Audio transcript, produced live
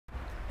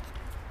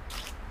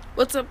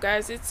What's up,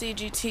 guys? It's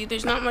CGT.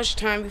 There's not much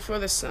time before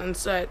the sun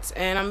sets,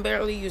 and I'm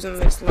barely using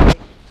this light.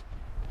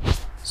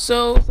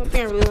 So,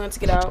 something I really want to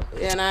get out,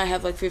 and I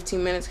have like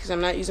 15 minutes because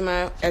I'm not using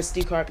my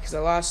SD card because I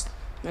lost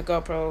my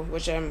GoPro,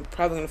 which I'm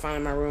probably going to find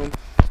in my room.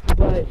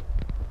 But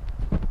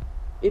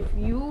if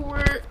you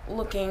were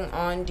looking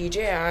on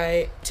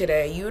DJI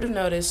today, you would have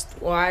noticed,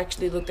 well, I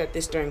actually looked at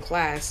this during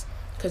class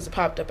because it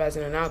popped up as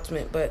an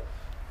announcement, but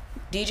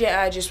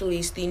DJI just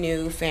released the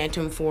new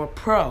Phantom 4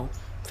 Pro.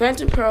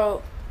 Phantom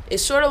Pro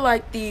is sort of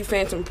like the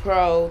Phantom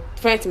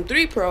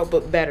 3 Pro,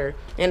 but better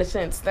in a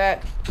sense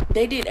that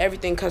they did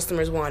everything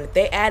customers wanted.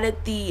 They added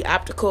the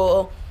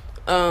optical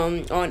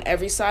on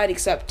every side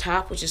except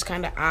top, which is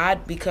kind of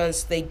odd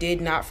because they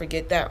did not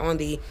forget that on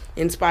the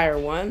Inspire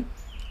 1,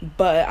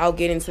 but I'll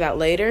get into that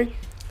later.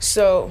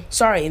 So,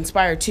 sorry,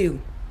 Inspire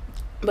 2.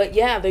 But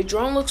yeah, the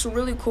drone looks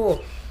really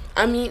cool.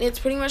 I mean, it's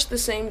pretty much the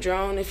same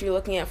drone if you're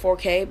looking at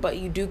 4K, but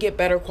you do get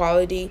better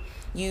quality.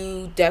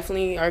 You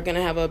definitely are going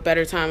to have a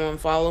better time on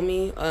Follow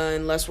Me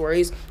and less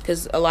worries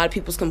because a lot of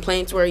people's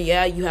complaints were,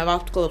 yeah, you have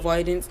optical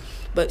avoidance,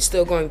 but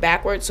still going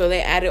backwards. So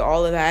they added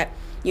all of that.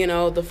 You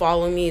know, the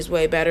Follow Me is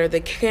way better.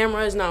 The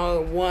camera is now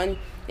a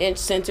 1-inch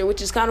sensor,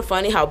 which is kind of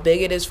funny how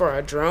big it is for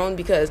a drone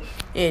because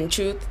in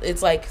truth,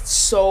 it's like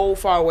so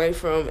far away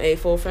from a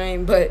full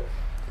frame, but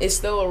it's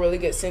still a really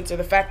good sensor.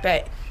 The fact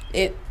that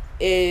it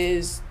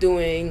is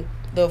doing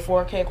the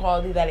 4K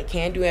quality that it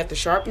can do at the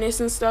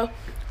sharpness and stuff,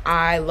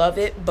 I love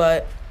it,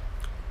 but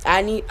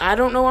I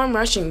don't know why I'm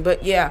rushing,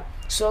 but yeah.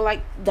 So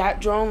like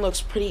that drone looks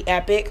pretty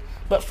epic,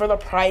 but for the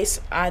price,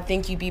 I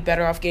think you'd be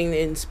better off getting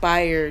the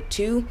Inspire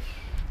 2.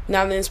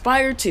 Now the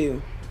Inspire 2,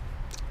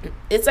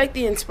 it's like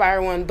the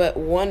Inspire 1 but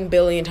 1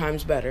 billion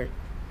times better.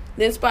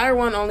 The Inspire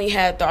 1 only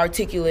had the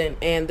articulate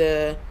and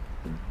the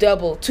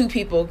double, two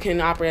people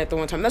can operate at the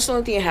one time. That's the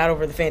only thing it had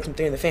over the Phantom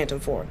 3 and the Phantom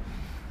 4.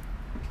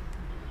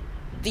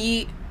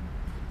 The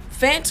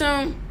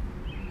Phantom,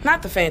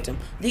 not the Phantom,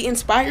 the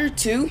Inspire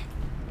 2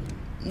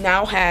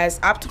 now has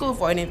optical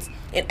avoidance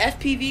and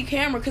FPV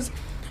camera because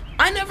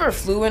I never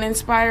flew an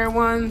Inspire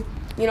 1.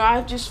 You know,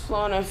 I've just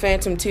flown a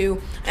Phantom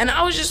 2, and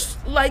I was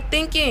just like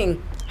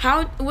thinking,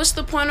 what's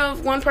the point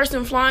of one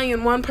person flying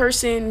and one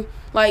person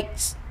like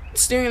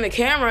steering the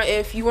camera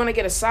if you want to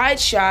get a side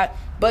shot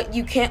but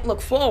you can't look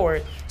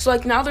forward? So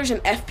like now there's an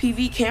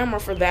FPV camera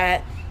for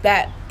that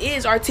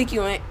is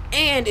articulate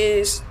and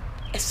is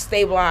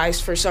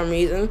stabilized for some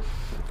reason.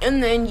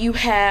 And then you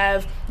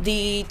have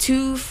the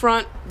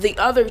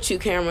other two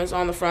cameras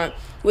on the front,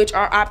 which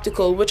are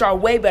optical, which are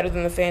way better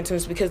than the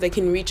Phantoms because they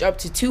can reach up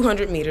to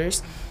 200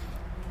 meters.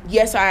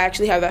 Yes, I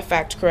actually have that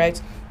fact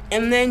correct.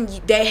 And then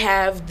they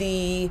have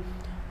the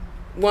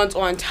ones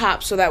on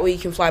top so that way you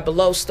can fly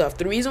below stuff.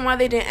 The reason why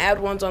they didn't add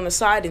ones on the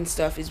side and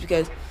stuff is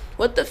because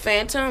with the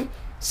Phantom,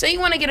 say you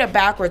want to get a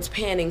backwards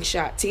panning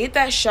shot. To get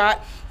that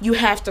shot, you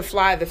have to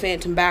fly the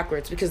Phantom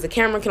backwards because the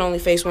camera can only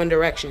face one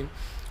direction.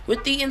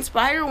 With the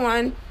Inspire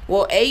 1,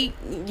 well,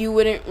 you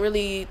wouldn't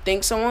really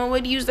think someone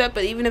would use that,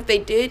 but even if they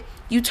did,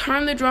 you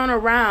turn the drone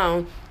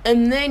around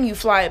and then you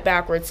fly it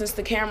backwards since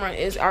the camera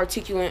is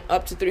articulate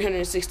up to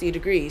 360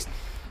 degrees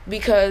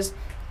because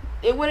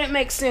it wouldn't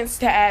make sense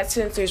to add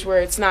sensors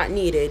where it's not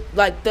needed.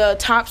 Like the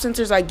top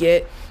sensors I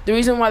get, the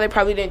reason why they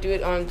probably didn't do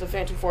it on the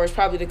Phantom 4 is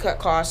probably to cut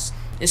costs,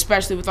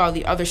 especially with all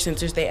the other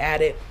sensors they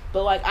added.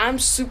 But like I'm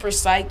super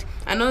psyched.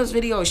 I know this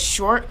video is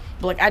short,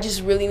 but like I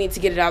just really need to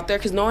get it out there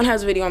because no one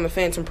has a video on the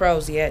Phantom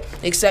Pros yet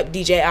except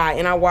DJI,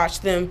 and I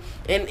watched them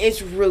and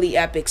it's really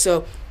epic.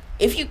 So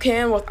if you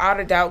can, without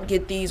a doubt,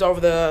 get these over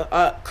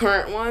the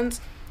current ones.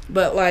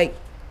 But like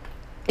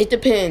it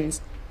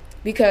depends.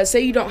 Because say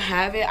you don't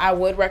have it, I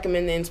would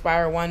recommend the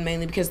Inspire 1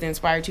 mainly because the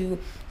Inspire 2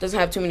 doesn't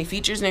have too many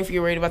features. And if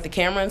you're worried about the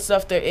camera and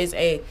stuff, there is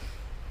a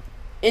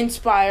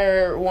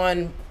Inspire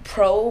 1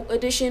 Pro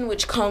edition,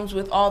 which comes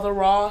with all the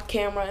raw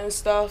camera and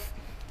stuff.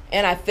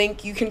 And I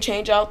think you can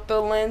change out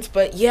the lens.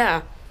 But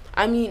yeah,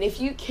 I mean,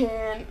 if you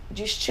can,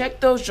 just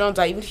check those drones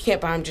out. Even if you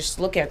can't buy them, just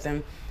look at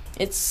them.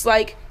 It's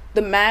like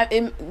the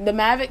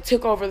Mavic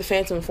took over the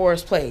Phantom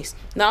 4's place.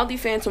 Now the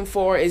Phantom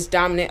 4 is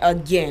dominant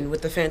again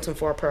with the Phantom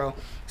 4 Pro.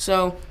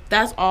 So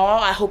that's all.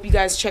 I hope you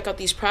guys check out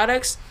these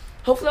products.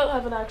 Hopefully I'll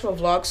have an actual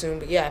vlog soon.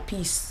 But yeah,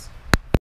 peace.